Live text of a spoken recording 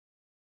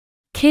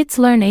Kids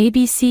learn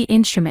ABC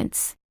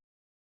instruments.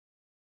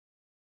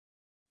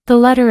 The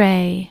letter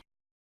A.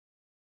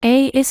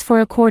 A is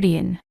for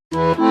accordion.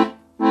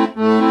 The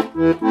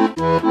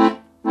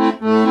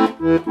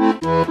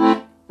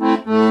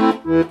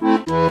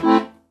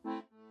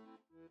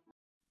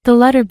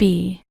letter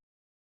B.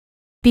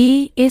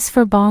 B is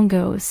for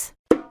bongos.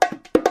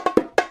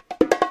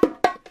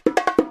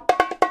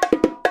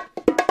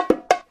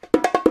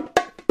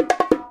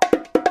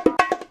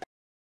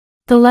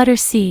 The letter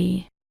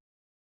C.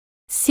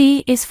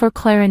 C is for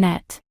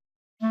clarinet.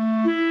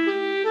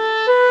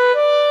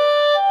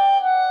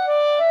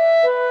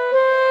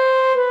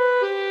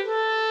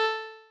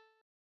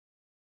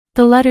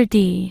 The letter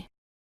D.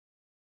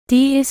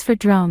 D is for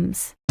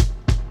drums.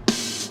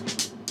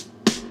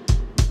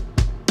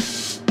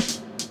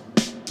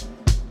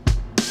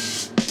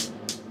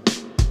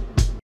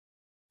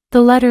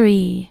 The letter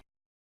E.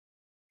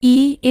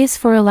 E is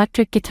for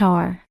electric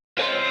guitar.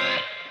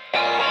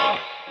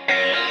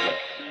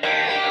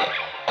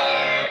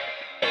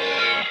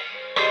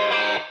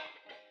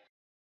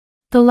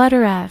 The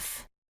letter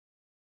F.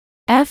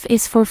 F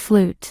is for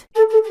flute.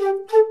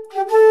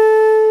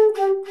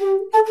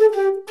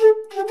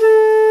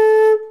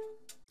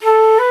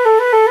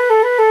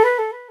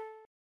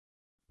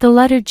 The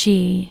letter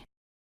G.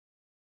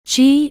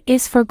 G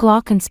is for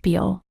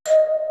glockenspiel.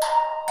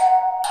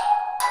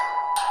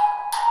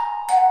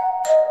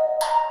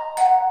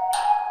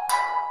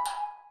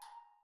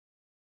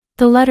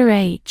 The letter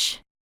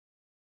H.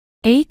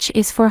 H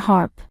is for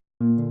harp.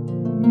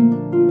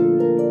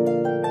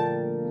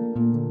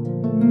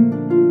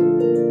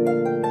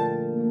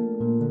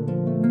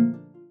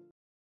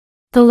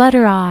 The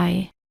letter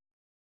I.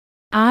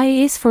 I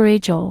is for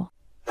ijol.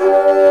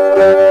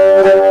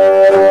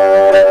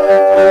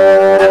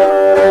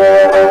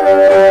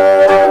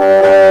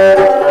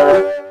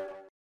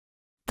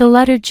 The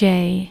letter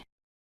J.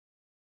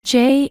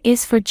 J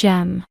is for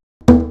gem.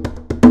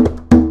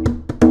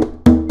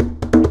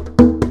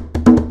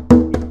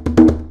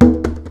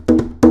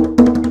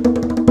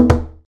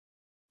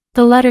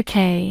 The letter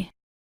K.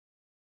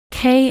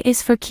 K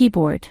is for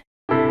keyboard.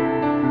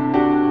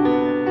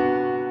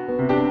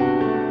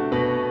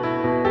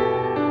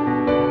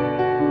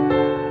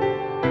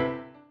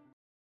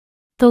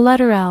 The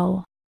letter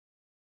L.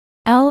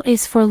 L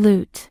is for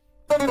lute.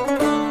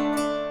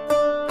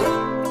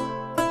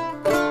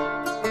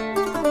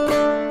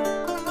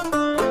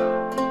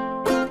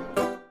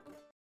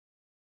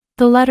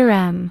 The letter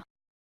M.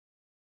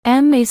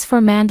 M is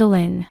for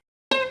mandolin.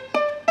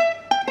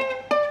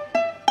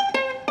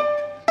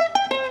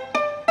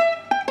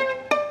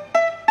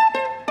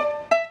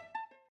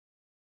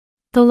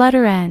 The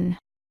letter N.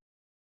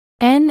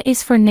 N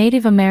is for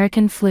Native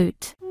American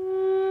flute.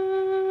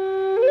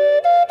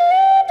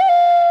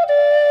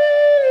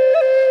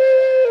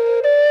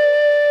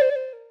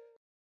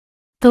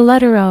 The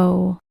letter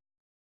O.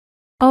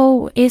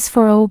 O is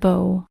for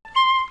oboe.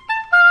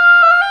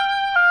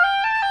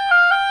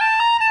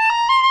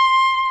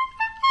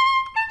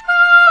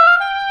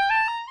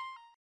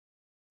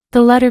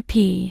 The letter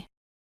P.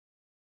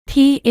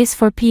 P is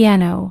for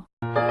piano.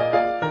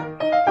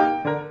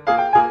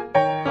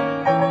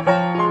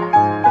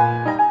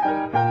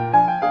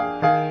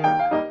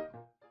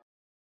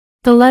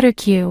 The letter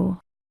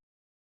Q.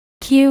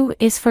 Q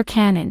is for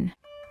cannon.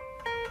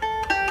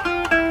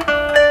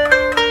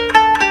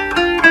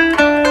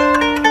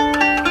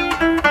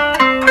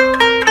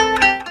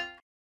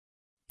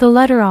 The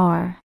letter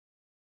R.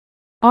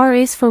 R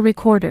is for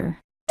recorder.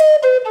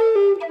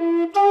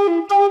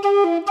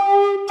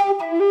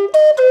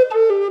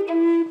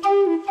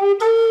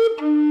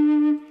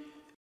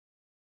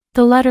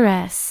 The letter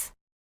S.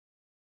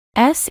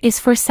 S is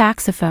for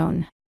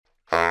saxophone.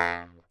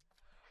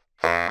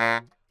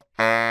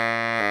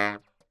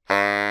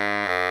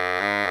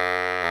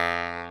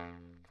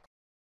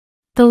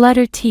 The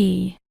letter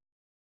T.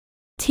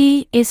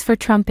 T is for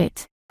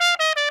trumpet.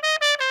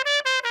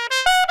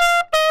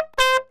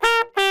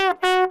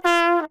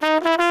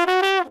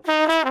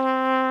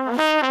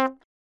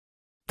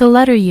 The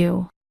letter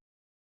U.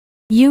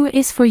 U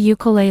is for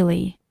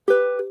ukulele.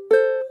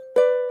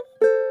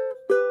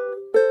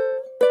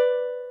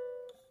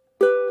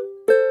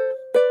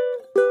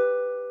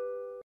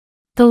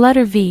 The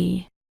letter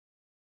V.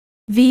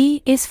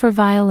 V is for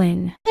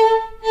violin.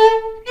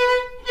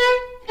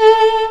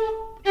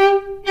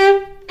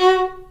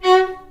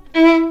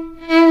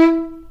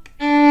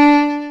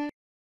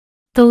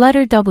 The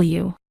letter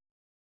W.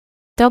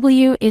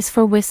 W is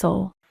for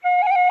whistle.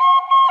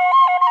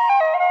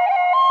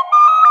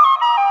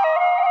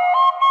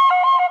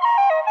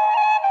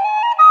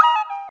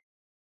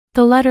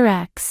 The letter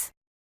X.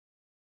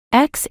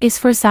 X is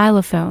for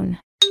xylophone.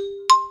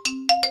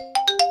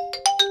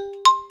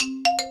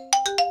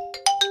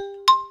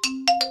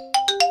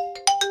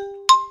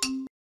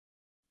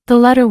 The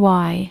letter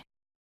Y.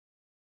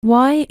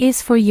 Y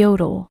is for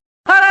yodel.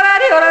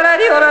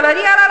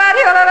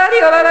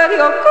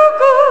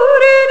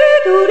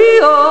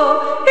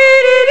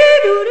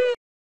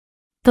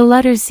 The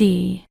letter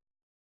Z.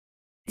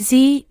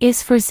 Z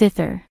is for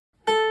zither.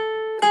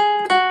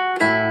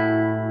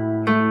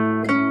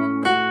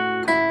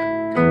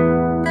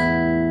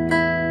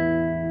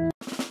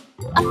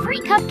 A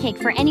free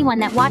cupcake for anyone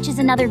that watches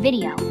another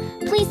video.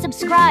 Please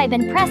subscribe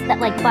and press that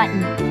like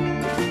button.